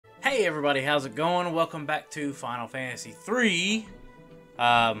Hey everybody, how's it going? Welcome back to Final Fantasy 3.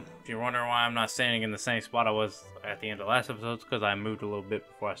 If you're wondering why I'm not standing in the same spot I was at the end of last episode, it's because I moved a little bit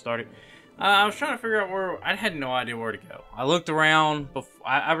before I started. I was trying to figure out where, I had no idea where to go. I looked around, before,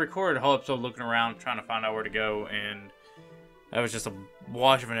 I recorded a whole episode looking around, trying to find out where to go, and that was just a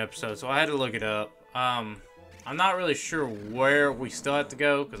wash of an episode, so I had to look it up. I'm not really sure where we still have to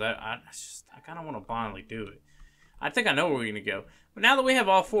go, because I kind of want to blindly do it. I think I know where we're going to go. But now that we have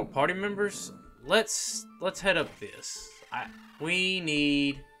all 4 party members, let's head up this. We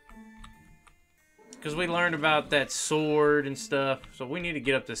need... Because we learned about that sword and stuff, so we need to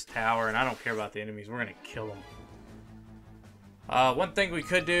get up this tower, and I don't care about the enemies. We're going to kill them. One thing we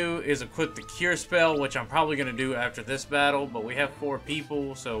could do is equip the cure spell, which I'm probably going to do after this battle, but we have 4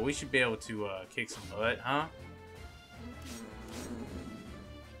 people, so we should be able to kick some butt, huh?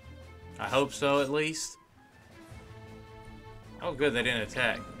 I hope so, at least. Oh, good, they didn't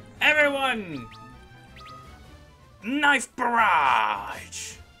attack. Everyone! Knife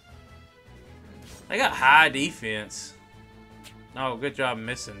barrage! They got high defense. Oh, good job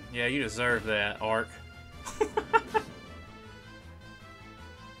missing. Yeah, you deserve that, Ark.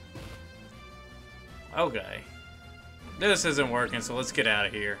 Okay. This isn't working, so let's get out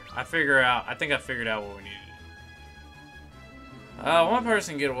of here. I think I figured out what we needed. One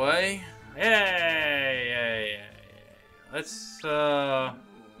person get away. Yay! Let's, I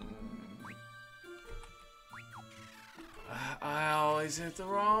always hit the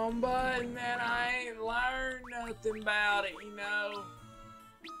wrong button, man. I ain't learned nothing about it, you know.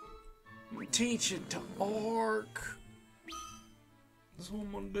 I'm teach it to Ark. That's what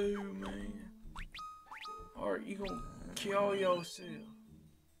I'm gonna do, man. Ark, you gonna kill yourself.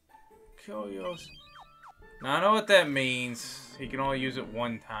 Kill yourself. Now, I know what that means. He can only use it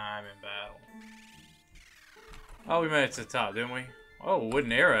one time in battle. Oh, we made it to the top, didn't we? Oh,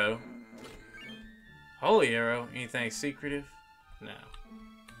 wooden arrow. Holy arrow. Anything secretive? No.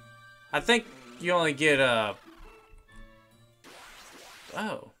 I think you only get, Oh.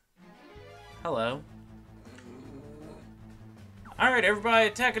 Hello. Alright, everybody,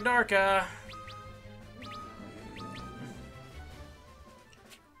 attack a dark eye.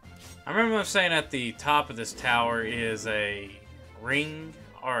 I remember them saying at the top of this tower is a ring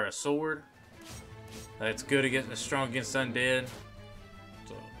or a sword. That's good against, strong against undead.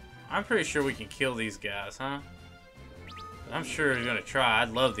 So I'm pretty sure we can kill these guys, huh? I'm sure he's gonna try.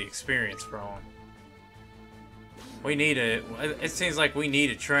 I'd love the experience from him. We need it. It seems like we need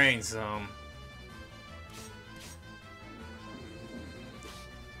to train some.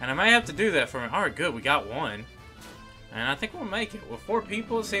 And I might have to do that for me. Alright, good. We got one. And I think we'll make it. With 4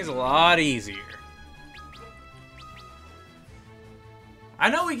 people, it seems a lot easier. I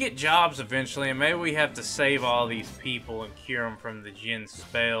know we get jobs eventually, and maybe we have to save all these people and cure them from the Jinn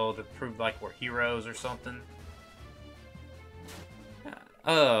spell to prove like we're heroes or something.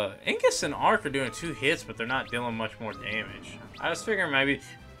 Ingus and Ark are doing 2 hits, but they're not dealing much more damage. I was figuring maybe...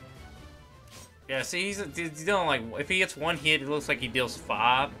 Yeah, see, he's dealing like... If he gets 1 hit, it looks like he deals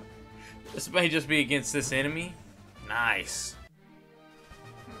 5. This may just be against this enemy. Nice.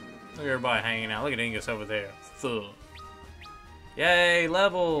 Look at everybody hanging out. Look at Ingus over there. Thug. Yay,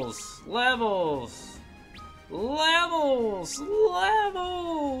 levels! Levels! Levels!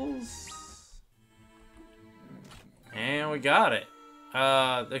 Levels! And we got it.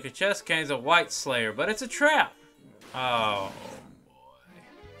 The chest contains a white slayer, but it's a trap. Oh,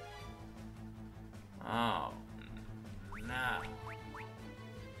 boy. Oh, no.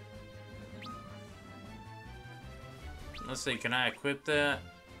 Let's see, can I equip that?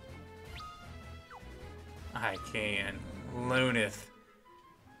 I can. Lunith.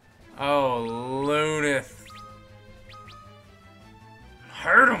 Oh, Lunith.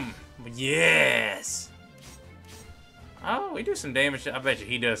 Hurt him! Yes! Oh, we do some damage. I bet you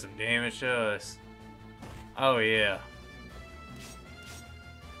he does some damage to us. Oh, yeah.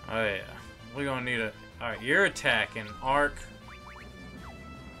 Oh, yeah. We're gonna need a... Alright, you're attacking, Ark.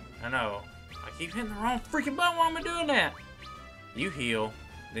 I know. I keep hitting the wrong freaking button while I'm doing that. You heal,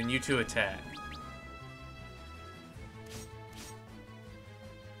 then you 2 attack.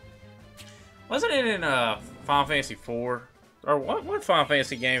 Wasn't it in Final Fantasy 4? Or what Final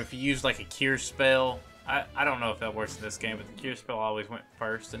Fantasy game if you used like a cure spell? I don't know if that works in this game, but the cure spell always went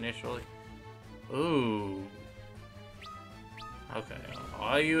first initially. Ooh. Okay,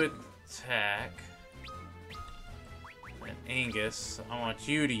 while you attack and Ingus, I want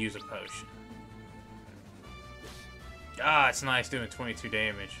you to use a potion. Ah, it's nice doing 22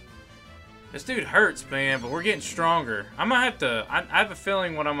 damage. This dude hurts, man, but we're getting stronger. I'm gonna have to... I have a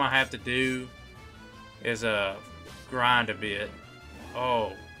feeling what I'm gonna have to do is grind a bit.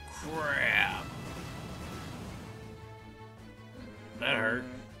 Oh, Crap. That hurt.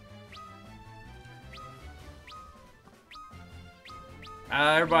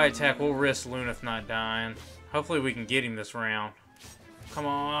 Everybody attack. We'll risk Lunith not dying. Hopefully we can get him this round. Come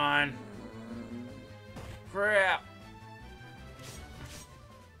on. Crap.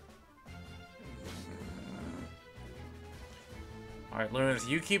 Alright, Lunith,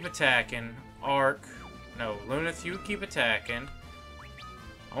 you keep attacking. Arc. No, Lunith, you keep attacking.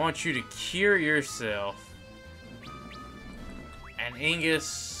 I want you to cure yourself. And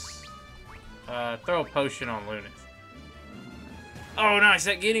Ingus, throw a potion on Lunith. Oh, nice.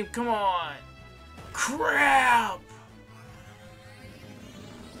 That get him. Come on. Crap.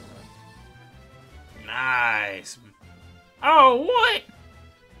 Nice. Oh, what?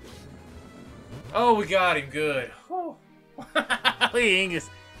 Oh, we got him. Good. Oh. Ingus,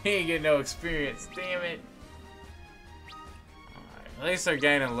 he ain't getting no experience. Damn it. Alright, at least they're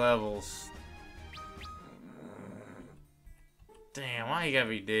gaining levels. Damn, why he gotta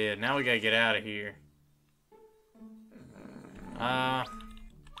be dead? Now we gotta get out of here.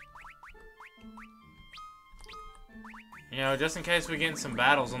 You know, just in case we get in some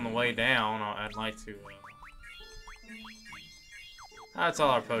battles on the way down, I'd like to, that's all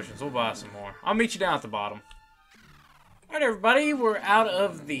our potions. We'll buy some more. I'll meet you down at the bottom. Alright, everybody, we're out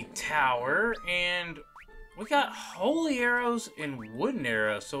of the tower, and we got holy arrows and wooden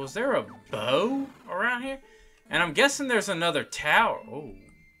arrows. So is there a bow around here? And I'm guessing there's another tower. Oh,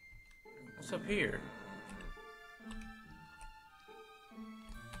 what's up here?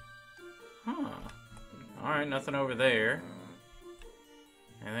 Huh. Alright, nothing over there.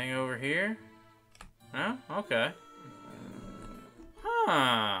 Anything over here? No? Okay.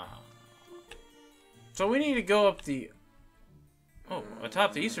 Huh. So we need to go up the... Oh,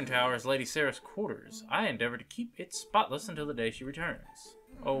 atop the eastern tower is Lady Sarah's quarters. I endeavor to keep it spotless until the day she returns.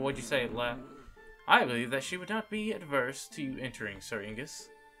 Oh, what'd you say, lad? I believe that she would not be adverse to you entering, Sir Ingus.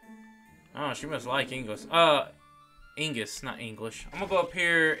 Oh, she must like English. Ingus, not English. I'm gonna go up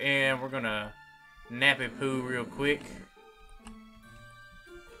here and we're gonna nappy poo real quick.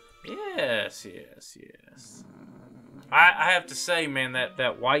 Yes, yes, yes. I have to say, man,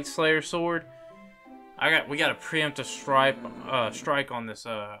 that White Slayer sword, we got a preemptive strike on this,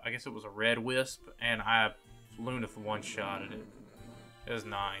 I guess it was a red wisp, and I Lunith one-shotted it. It was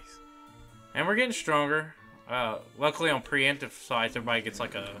nice. And we're getting stronger. Luckily on preemptive sites, everybody gets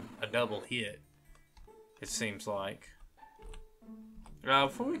like a double hit, it seems like.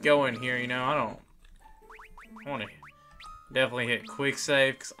 Before we go in here, you know, I want to definitely hit quick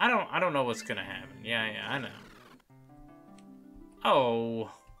save, because I don't know what's gonna happen. Yeah, I know.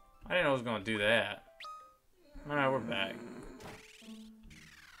 Oh, I didn't know I was gonna do that. Alright, we're back.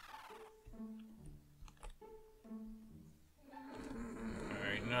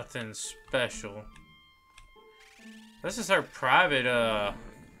 Alright, nothing special. This is our private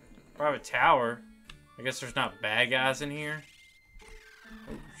tower. I guess there's not bad guys in here.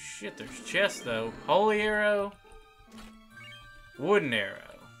 Oh shit, there's chests though. Holy arrow. Wooden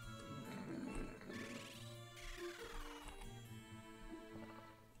arrow.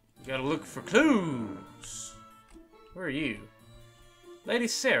 Gotta look for clues. Where are you? Lady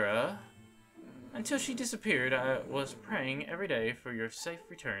Sarah. Until she disappeared, I was praying every day for your safe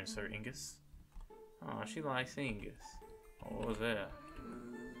return, Sir Ingus. Oh, she likes Ingus. What was that?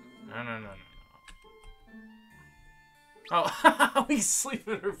 No. Oh, we sleep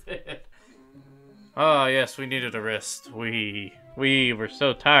in her bed. Oh, yes, we needed a rest. We were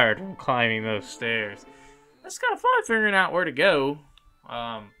so tired from climbing those stairs. It's kind of fun figuring out where to go.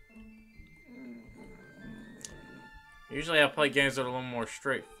 Usually I play games that are a little more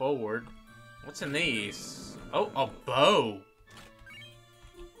straightforward. What's in these? Oh, a bow.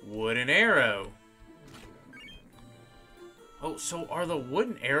 Wooden arrow. Oh, so are the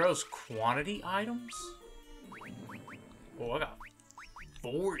wooden arrows quantity items? Oh, I got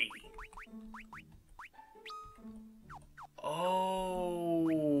 40.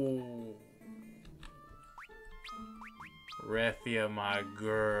 Oh. Refia, my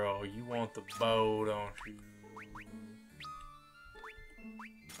girl. You want the bow, don't you?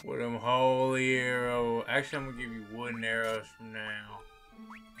 With them holy arrow. Actually, I'm gonna give you wooden arrows from now.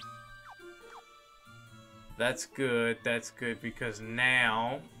 That's good. That's good because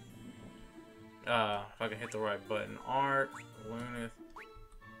now, if I can hit the right button, Arc, Lunith.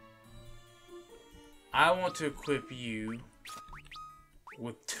 I want to equip you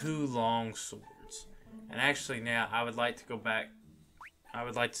with 2 long swords. And actually, now I would like to go back. I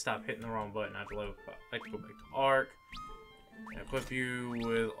would like to stop hitting the wrong button. I'd like to go back to Arc. And equip you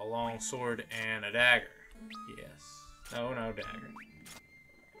with a long sword and a dagger. Yes. No, dagger.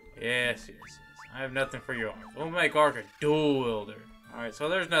 Yes, yes, yes. I have nothing for your arc. We'll make Arc a dual wielder. Alright, so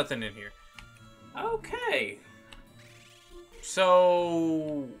there's nothing in here. Okay.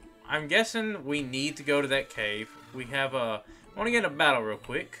 So, I'm guessing we need to go to that cave. We have a... I want to get in a battle real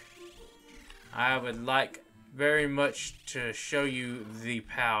quick. I would like very much to show you the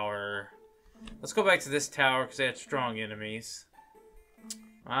power. Let's go back to this tower because they had strong enemies.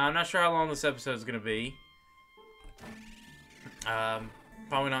 I'm not sure how long this episode is going to be.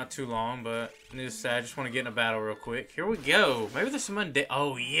 Probably not too long, but I just want to get in a battle real quick. Here we go. Maybe there's some undead.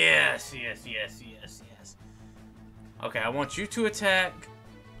 Oh, yes, yes, yes, yes, yes. Okay, I want you to attack.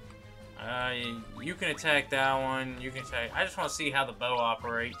 You can attack that one. You can attack. I just want to see how the bow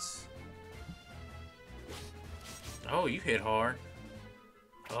operates. Oh, you hit hard.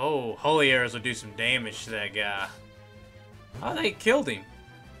 Oh, holy arrows will do some damage to that guy. Oh, they killed him.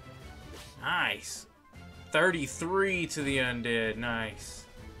 Nice. 33 to the undead. Nice.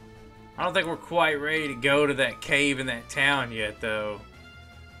 I don't think we're quite ready to go to that cave in that town yet, though.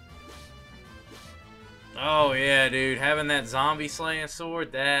 Oh, yeah, dude. Having that zombie slaying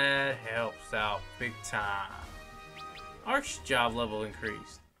sword, that helps out big time. Arch job level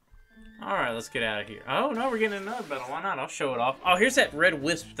increased. Alright, let's get out of here. Oh, no, we're getting another battle. Why not? I'll show it off. Oh, here's that red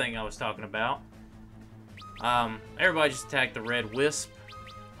wisp thing I was talking about. Everybody just attacked the red wisp.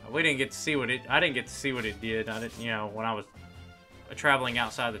 We didn't get to see what it... I didn't get to see what it did. I didn't, you know, when I was traveling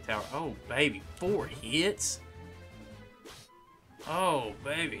outside the tower. Oh, baby. 4 hits? Oh,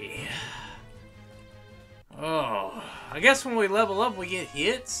 baby. Oh. I guess when we level up, we get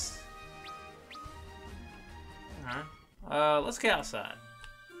hits. Alright. Let's get outside.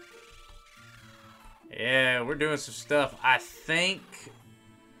 Yeah, we're doing some stuff. I think...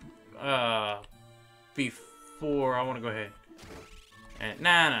 before... I want to go ahead. And,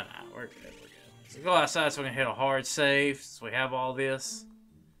 nah. We're good. So go outside so we can hit a hard save. So we have all this.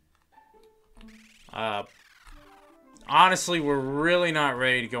 Honestly, we're really not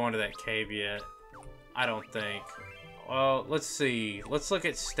ready to go into that cave yet. I don't think. Well, let's see. Let's look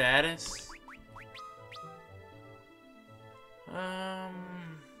at status.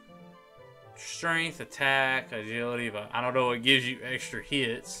 Strength, attack, agility, but I don't know what gives you extra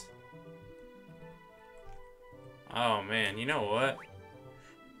hits. Oh man, you know what?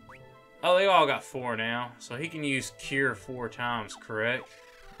 Oh, they all got 4 now, so he can use Cure 4 times, correct?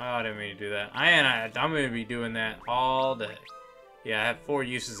 Oh, I didn't mean to do that. I'm going to be doing that all day. Yeah, I have 4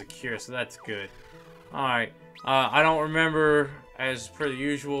 uses of Cure, so that's good. Alright, I don't remember, as per the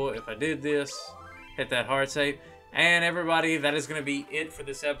usual, if I did this, hit that hard save. And everybody, that is going to be it for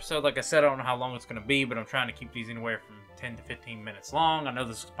this episode. Like I said, I don't know how long it's going to be, but I'm trying to keep these anywhere from 10 to 15 minutes long. I know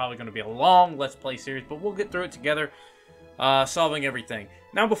this is probably going to be a long Let's Play series, but we'll get through it together. Solving everything.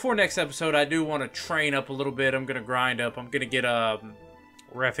 Now, before next episode, I do want to train up a little bit. I'm going to grind up. I'm going to get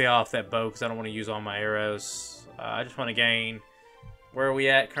Refi off that bow because I don't want to use all my arrows. I just want to gain... Where are we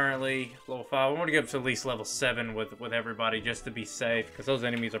at currently? Level 5. I want to get up to at least level 7 with everybody just to be safe because those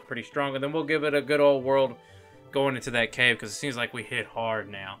enemies are pretty strong. And then we'll give it a good old world going into that cave because it seems like we hit hard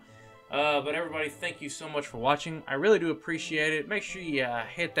now. But everybody, thank you so much for watching. I really do appreciate it. Make sure you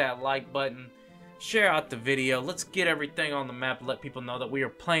hit that like button. Share out the video. Let's get everything on the map and let people know that we are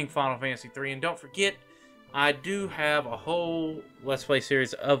playing Final Fantasy 3. And don't forget, I do have a whole Let's Play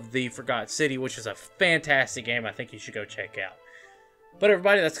series of the Forgotten City, which is a fantastic game I think you should go check out. But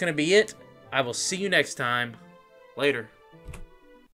everybody, that's going to be it. I will see you next time. Later.